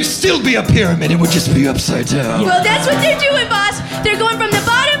illogical. It'd still be a pyramid. It would just be upside down. Well, that's what they're doing, boss. They're going from the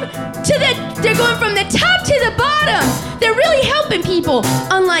bottom to they're going from the top to the bottom. They're really helping people,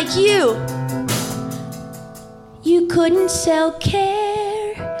 unlike you. You couldn't sell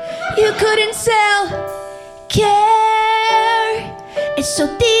care. You couldn't sell care. And so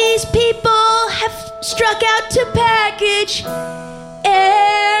these people have struck out to package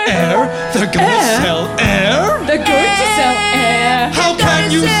air. Air? They're gonna sell air? They're going to sell air. How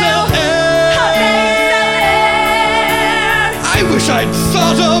can you sell air? I wish I'd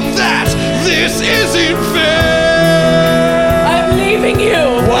thought of that. This isn't fair. I'm leaving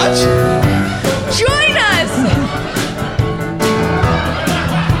you. What? Join us!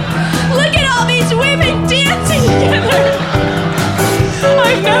 Look at all these women dancing together!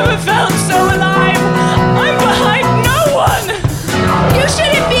 I've never felt so alive. I'm behind no one. You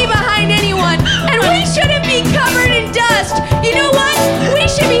shouldn't be behind anyone, and we shouldn't be covered in dust. You know what? We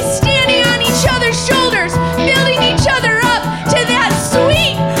should be standing on each other's shoulders, building each other up to that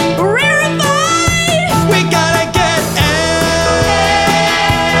sweet, rarefied. We gotta get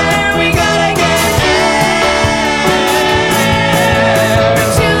air. We gotta get air. For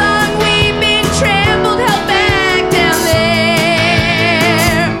too long we've been trampled, held back down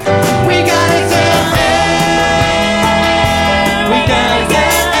there. We gotta get air. We gotta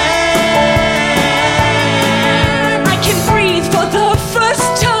get air. I can breathe for the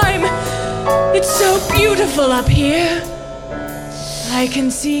first time. It's so beautiful up here. I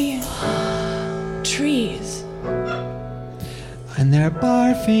can see trees. And they're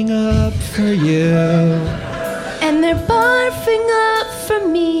barfing up for you. And they're barfing up for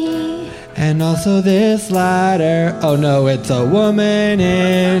me. And also this ladder. Oh no, it's a woman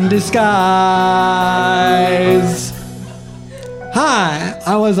in disguise. Hi,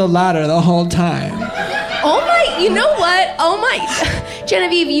 I was a ladder the whole time. Oh my, you know what? Oh my,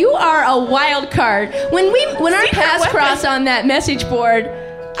 Genevieve, you are a wild card. When our paths crossed on that message board,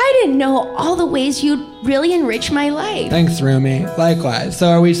 I didn't know all the ways you'd really enrich my life. Thanks, Rumi. Likewise. So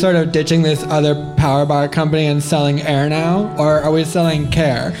are we sort of ditching this other power bar company and selling air now? Or are we selling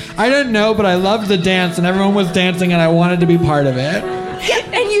care? I didn't know, but I loved the dance and everyone was dancing and I wanted to be part of it. Yeah,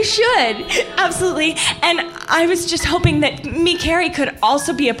 and you should. Absolutely. And I was just hoping that me, Carrie, could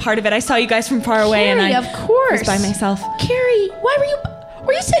also be a part of it. I saw you guys from far away, Carrie, and I of course. was by myself. Carrie, why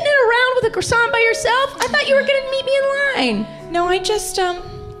were you sitting around with a croissant by yourself? I thought you were gonna meet me in line. No, I just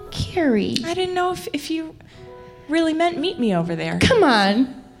Carrie. I didn't know if you really meant meet me over there. Come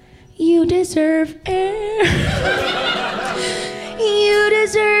on. You deserve air. You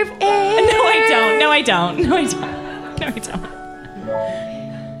deserve air. No, I don't. No, I don't. No, I don't. No, I don't.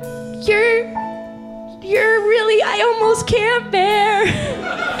 You're really, I almost can't bear.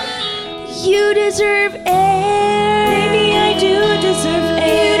 You deserve air. Maybe I do deserve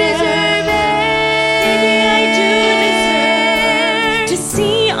air. You deserve air. Maybe I do deserve to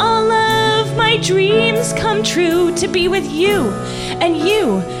see all of my dreams come true. To be with you,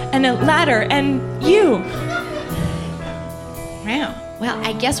 and a ladder, and you. Wow. Well,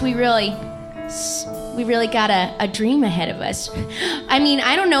 I guess we really got a dream ahead of us. I mean,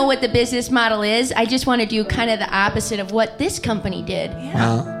 I don't know what the business model is. I just want to do kind of the opposite of what this company did.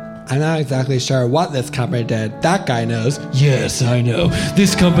 Well, I'm not exactly sure what this company did. That guy knows. Yes, I know.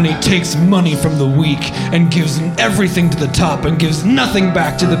 This company takes money from the weak and gives everything to the top and gives nothing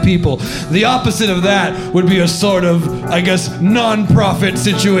back to the people. The opposite of that would be a sort of, I guess, non-profit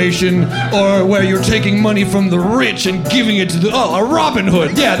situation, or where you're taking money from the rich and giving it to a Robin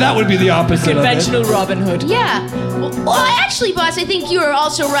Hood. Yeah, that would be the opposite Conventional of it. Robin Hood. Yeah. Well, actually, boss, I think you are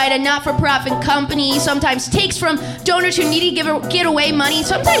also right. A not-for-profit company sometimes takes from donors who need to get away money.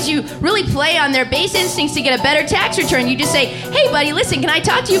 Sometimes you really play on their base instincts to get a better tax return. You just say, hey, buddy, listen, can I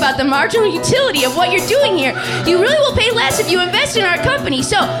talk to you about the marginal utility of what you're doing here? You really will pay less if you invest in our company.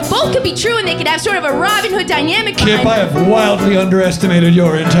 So both could be true, and they could have sort of a Robin Hood dynamic. Kip, I have wildly underestimated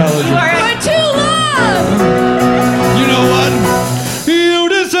your intelligence. You're too long! You know what? You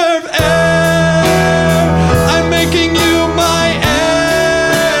deserve air. I'm making you my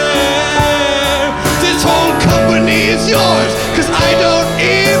heir. This whole company is yours, 'cause I don't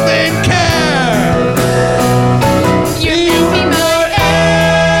even care. You make me my heir.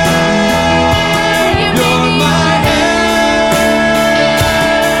 You're my heir.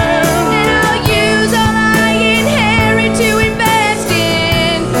 And I'll use all I inherit to invest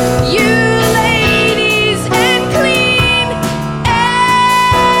in you ladies and clean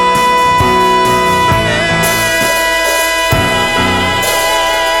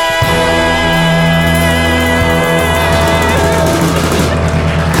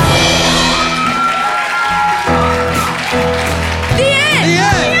The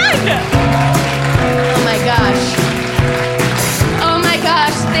end! Oh my gosh. Oh my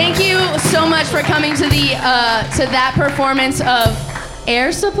gosh. Thank you so much for coming to the to that performance of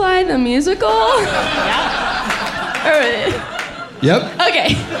Air Supply the musical. Yep.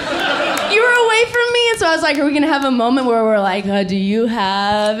 Okay. You were away from me, and so I was like, are we gonna have a moment where we're like, do you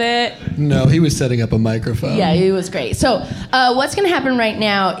have it? No, he was setting up a microphone. Yeah, it was great. So what's going to happen right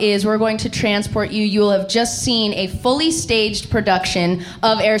now is we're going to transport you. You will have just seen a fully staged production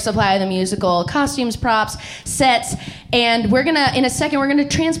of Air Supply the musical, costumes, props, sets, and we're going to, in a second, we're going to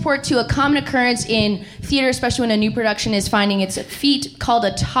transport to a common occurrence in theater, especially when a new production is finding its feet, called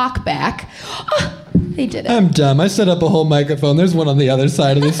a talkback. Oh, they did it. I'm dumb. I set up a whole microphone. There's one on the other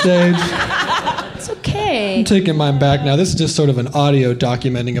side of the stage. It's okay. I'm taking mine back now. This is just sort of an audio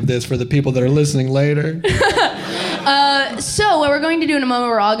documenting of this for the people that are listening later. So what we're going to do in a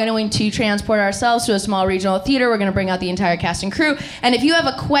moment, we're all going to transport ourselves to a small regional theater. We're going to bring out the entire cast and crew. And if you have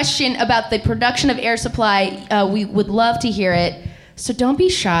a question about the production of Air Supply, we would love to hear it. So don't be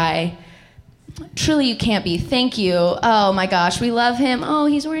shy. Truly, you can't be. Thank you. Oh my gosh, we love him. Oh,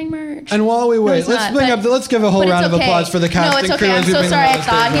 he's wearing merch. And while we wait, he's not, let's give a whole but it's round of okay. applause for the cast No, it's and crew. okay. I'm as we so bring them sorry. on I the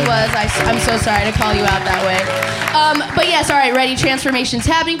thought he stage. was. I'm so sorry to call you out that way. But yes, all right. Ready? Transformation's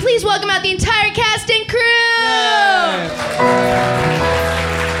happening. Please welcome out the entire cast and crew.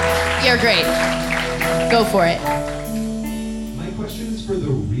 You're great. Go for it. My question is for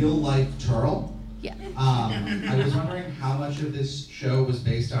the real life Charles. Yeah. I was wondering how much of this show was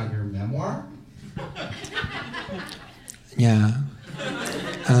based on your memoir? Yeah.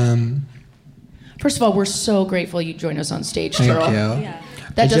 First of all, we're so grateful you joined us on stage, Thank Churl. you. Yeah.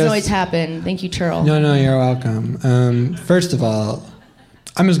 That doesn't always happen. Thank you, Churl. No, you're welcome. First of all,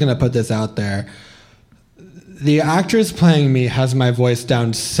 I'm just going to put this out there. The actress playing me has my voice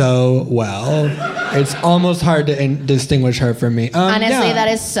down so well. It's almost hard to distinguish her from me. Honestly, yeah. that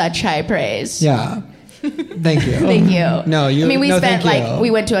is such high praise. Yeah. Thank you. Thank you. No, you. I mean, we no, spent thank you. we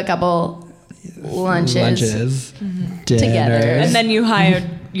went to a couple lunches. Dinners. Together. And then you hired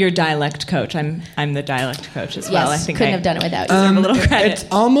your dialect coach. I'm the dialect coach as well. Yes, I think couldn't have done it without you. deserve a little credit. It's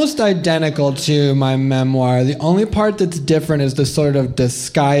almost identical to my memoir. The only part that's different is the sort of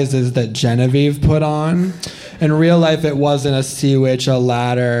disguises that Genevieve put on. In real life, it wasn't a sea witch, a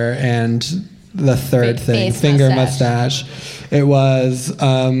ladder, and the third thing, Face finger mustache. It was,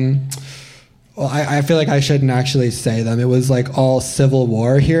 well, I feel like I shouldn't actually say them. It was like all Civil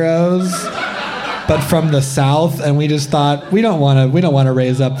War heroes, but from the South, and we just thought we don't want to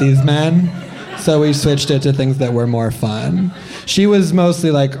raise up these men, so we switched it to things that were more fun. She was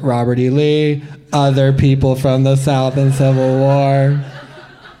mostly like Robert E. Lee, other people from the South and Civil War.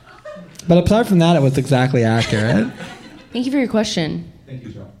 But apart from that, it was exactly accurate. Thank you for your question. Thank you,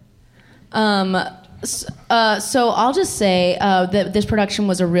 Joe. So I'll just say that this production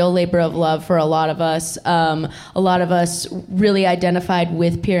was a real labor of love for a lot of us. A lot of us really identified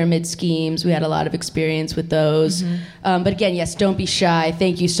with pyramid schemes. We had a lot of experience with those. But again, yes, don't be shy.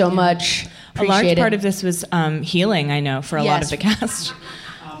 Thank you so much. A large Appreciate part it. of this was healing, I know, for a lot of the cast.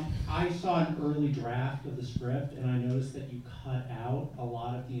 I saw an early draft of the script, and I noticed that you cut out a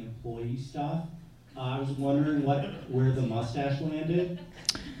lot of the employee stuff. I was wondering where the mustache landed.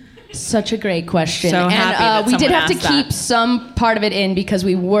 Such a great question. So happy that we did someone have to asked keep that. some part of it in because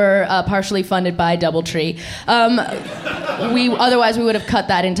we were partially funded by DoubleTree. Otherwise we would have cut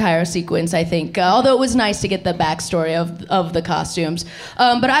that entire sequence, I think. Although it was nice to get the backstory of the costumes.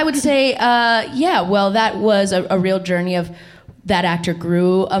 But I would say, that was a real journey of that actor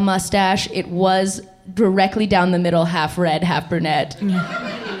grew a mustache. It was directly down the middle, half red, half brunette.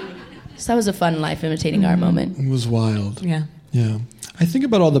 So that was a fun life imitating our moment. It was wild. Yeah. Yeah. I think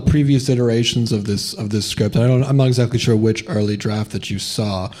about all the previous iterations of this script. I'm not exactly sure which early draft that you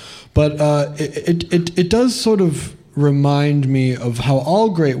saw, but it does sort of remind me of how all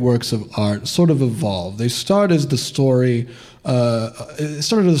great works of art sort of evolve. They start as the story. It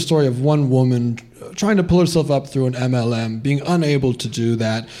started as the story of one woman trying to pull herself up through an MLM, being unable to do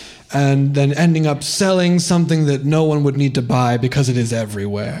that, and then ending up selling something that no one would need to buy because it is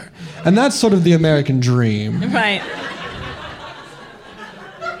everywhere. And that's sort of the American dream. Right.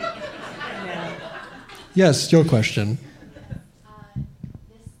 Yes, your question.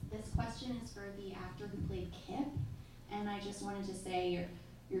 This question is for the actor who played Kip, and I just wanted to say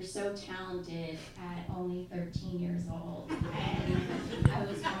you're so talented at only 13 years old, and I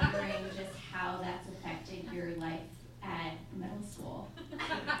was wondering just how that's affected your life at middle school.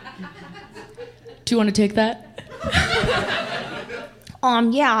 Do you want to take that?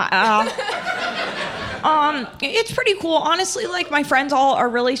 It's pretty cool. Honestly, like, my friends all are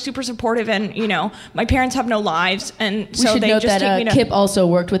really super supportive, and, you know, my parents have no lives, and We so should they note just, that Kip also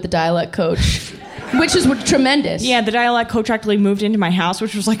worked with the dialect coach, which is tremendous. Yeah, the dialect coach actually moved into my house,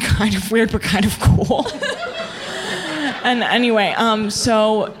 which was, like, kind of weird, but kind of cool. And anyway,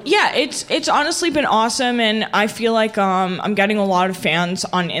 so yeah, it's honestly been awesome, and I feel like I'm getting a lot of fans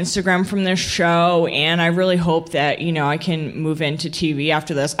on Instagram from this show, and I really hope that, you know, I can move into TV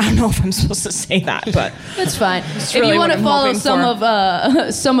after this. I don't know if I'm supposed to say that, but That's fine. It's If really you want what to I'm follow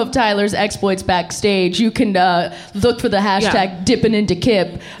hoping some of Tyler's exploits backstage, you can look for the hashtag dipping into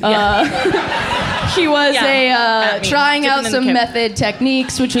Kip. He was trying out some method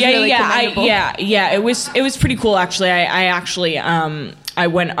techniques, which was really commendable. It was pretty cool, actually. I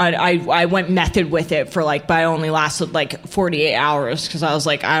went method with it for like, but I only lasted like 48 hours because I was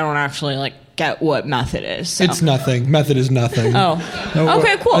like, I don't actually like get what method is. So. It's nothing. Method is nothing. Oh. No,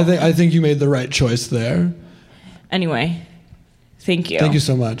 Okay, cool. I think you made the right choice there. Anyway, thank you. Thank you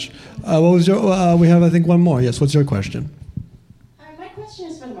so much. What was your? We have, I think, one more. Yes. What's your question? My question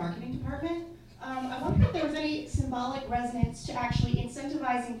is for the marketing department. I wonder if there was any symbolic resonance to actually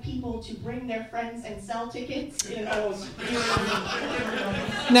incentivizing people to bring their friends and sell tickets.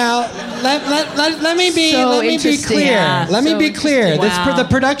 Now, let me be So let me be interesting. clear. Yeah, Let me so be clear. interesting. This the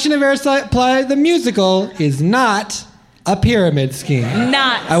production of Air Supply the musical is not a pyramid scheme.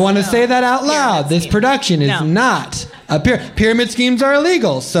 Not. I want to say that out loud. This scheme. production is No. not Pyramid schemes are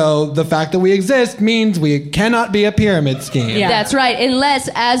illegal, so the fact that we exist means we cannot be a pyramid scheme. Yeah. That's right. Unless,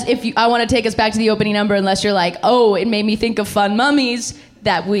 I want to take us back to the opening number, unless you're like, oh, it made me think of Fun Mummies.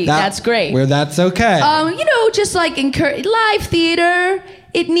 That's great. That's okay. Just like live theater.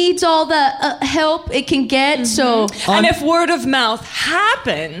 It needs all the help it can get. So, and if word of mouth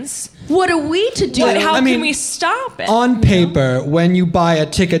happens, what are we to do? How can we stop it? On paper, when you buy a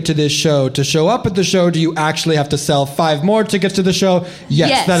ticket to this show, to show up at the show, do you actually have to sell 5 more tickets to the show?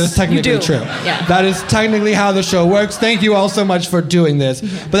 Yes, that is technically true. Yeah. That is technically how the show works. Thank you all so much for doing this.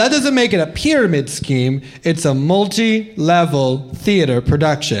 But that doesn't make it a pyramid scheme. It's a multi-level theater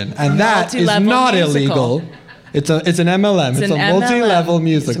production. And that is not illegal. It's an MLM. It's a multi-level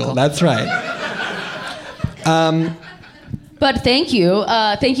musical. That's right. But thank you.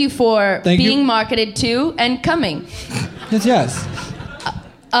 Thank you for being marketed to and coming. Yes.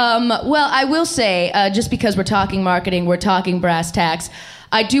 Well, I will say, just because we're talking marketing, we're talking brass tacks,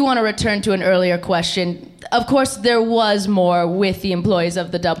 I do want to return to an earlier question. Of course, there was more with the employees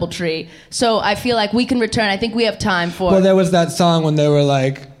of the DoubleTree. So I feel like we can return. I think we have time for... Well, there was that song when they were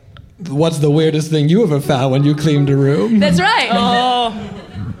like, what's the weirdest thing you ever found when you cleaned a room? That's right. Oh.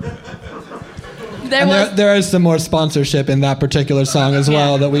 There is some more sponsorship in that particular song as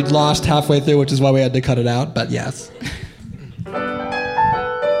well that we lost halfway through, which is why we had to cut it out, but yes.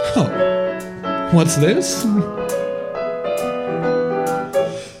 Oh. What's this?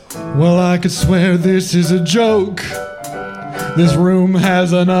 Well, I could swear this is a joke. This room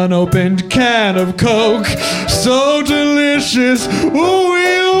has an unopened can of Coke. So delicious,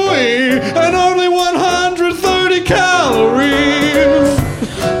 ooey ooey, and only 130 calories.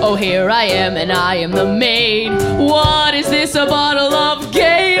 Oh, here I am, and I am the maid. What is this, a bottle of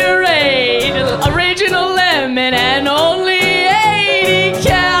Gatorade? Original lemon and only 80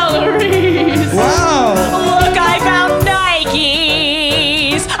 calories. Wow. Look, I found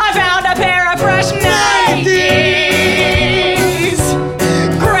Nikes. I found a pair of fresh Nikes.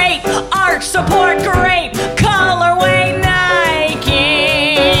 Great arch support, great colorway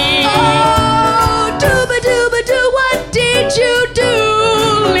Nike. Oh, dooba-dooba-doo, what did you do?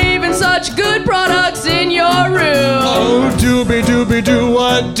 Leaving such good products in your room. Oh, dooby-dooby-doo,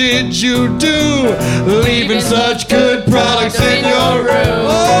 what did you do? Leaving such good products in your room.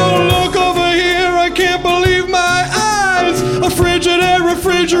 Oh, look over here, I can't believe my eyes. A Frigidaire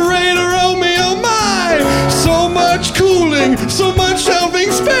refrigerator, oh me, oh my. So much cooling, so much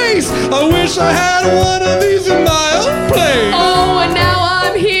shelving space. I wish I had one of these in my own place. Oh, and now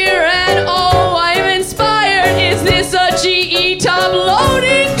I'm here, and oh, I'm inspired. Is this a GE top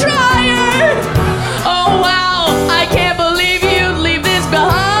loading dryer? Oh, wow, I can't believe you'd leave this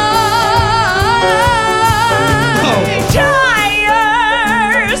behind. Oh.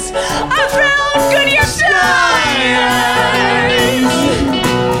 Tires! I found Goodyear tires!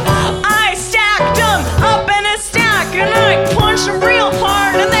 I stacked them up in a stack and I punched them real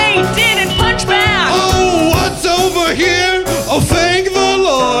hard and they didn't punch back. Oh, what's over here? Oh, thank the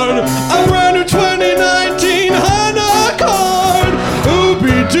Lord. A brand new 2019 Honda Accord.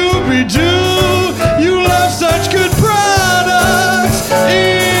 Ooby-dooby-doo. You left such good products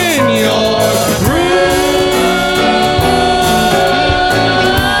in your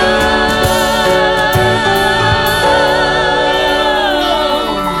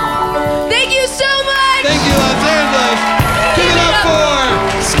Thank you so much. Thank you, Los Angeles. Give it up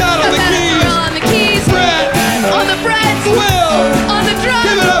for Scott on the keys, On the keys. Brett On the frets. Will. On the drums.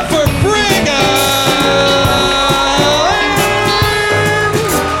 Give it up for Brigga.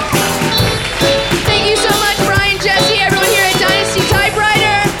 Thank you so much, Brian, Jesse, everyone here at Dynasty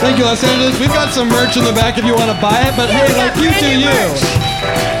Typewriter. Thank you, Los Angeles. We've got some merch in the back if you want to buy it, but hey, we like got you brand do new you. merch.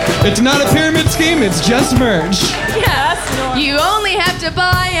 It's not a pyramid scheme, it's just merch. Yes. You only have to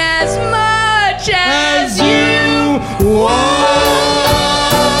buy as much as As you want.